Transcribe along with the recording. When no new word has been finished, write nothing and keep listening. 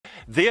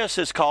This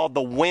is called the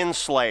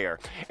Windslayer,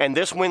 and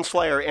this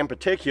Windslayer in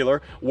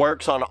particular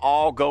works on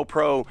all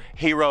GoPro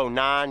Hero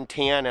 9,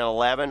 10, and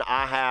 11.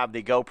 I have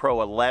the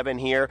GoPro 11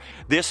 here.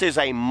 This is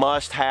a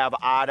must-have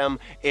item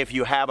if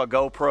you have a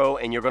GoPro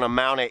and you're going to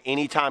mount it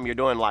anytime you're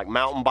doing like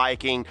mountain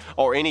biking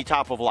or any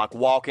type of like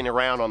walking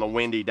around on a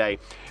windy day.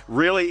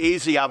 Really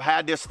easy. I've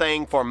had this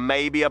thing for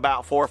maybe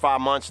about 4 or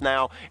 5 months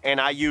now, and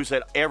I use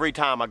it every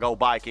time I go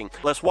biking.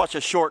 Let's watch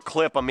a short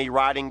clip of me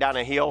riding down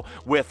a hill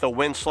with the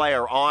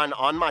Windslayer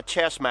on my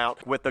chest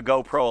mount with the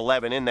GoPro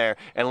 11 in there,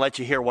 and let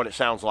you hear what it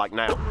sounds like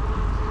now.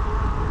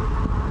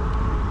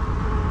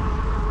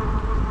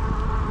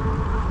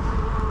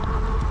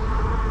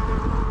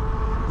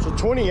 So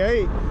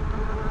 28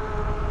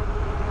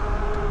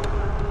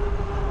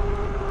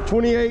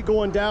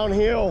 going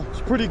downhill.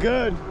 It's pretty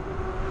good.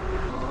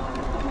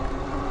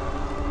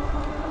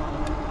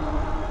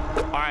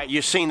 All right,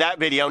 you've seen that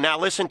video. Now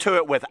listen to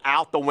it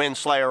without the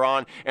Windslayer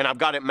on, and I've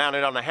got it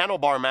mounted on a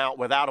handlebar mount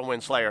without a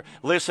Windslayer.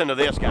 Listen to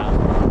this, guys.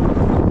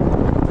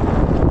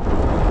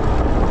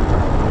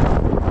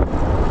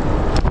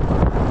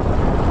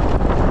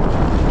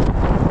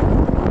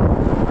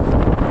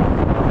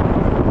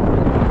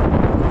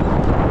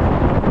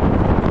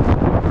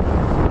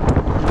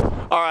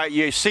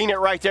 You've seen it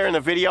right there in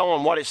the video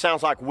on what it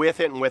sounds like with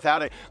it and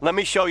without it. Let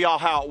me show y'all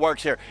how it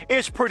works here.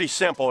 It's pretty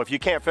simple. If you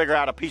can't figure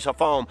out a piece of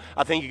foam,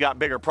 I think you got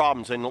bigger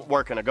problems than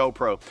working a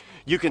GoPro.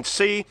 You can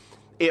see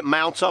it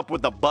mounts up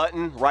with the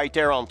button right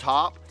there on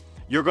top.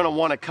 You're going to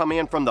want to come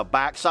in from the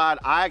back side.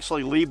 I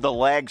actually leave the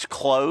legs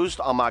closed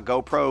on my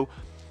GoPro.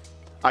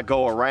 I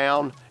go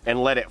around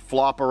and let it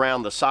flop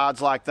around the sides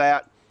like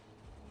that.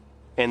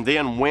 And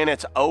then when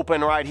it's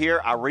open right here,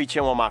 I reach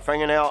in with my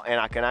fingernail and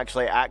I can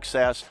actually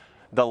access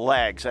the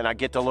legs, and I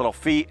get the little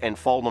feet and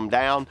fold them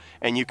down,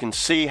 and you can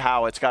see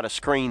how it's got a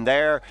screen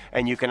there,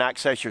 and you can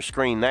access your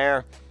screen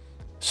there.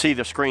 See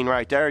the screen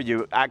right there?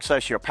 You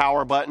access your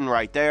power button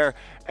right there,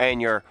 and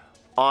your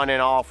on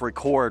and off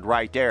record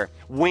right there.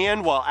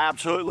 Wind will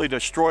absolutely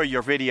destroy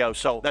your video.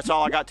 So that's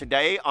all I got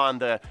today on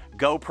the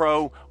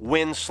GoPro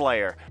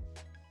Windslayer.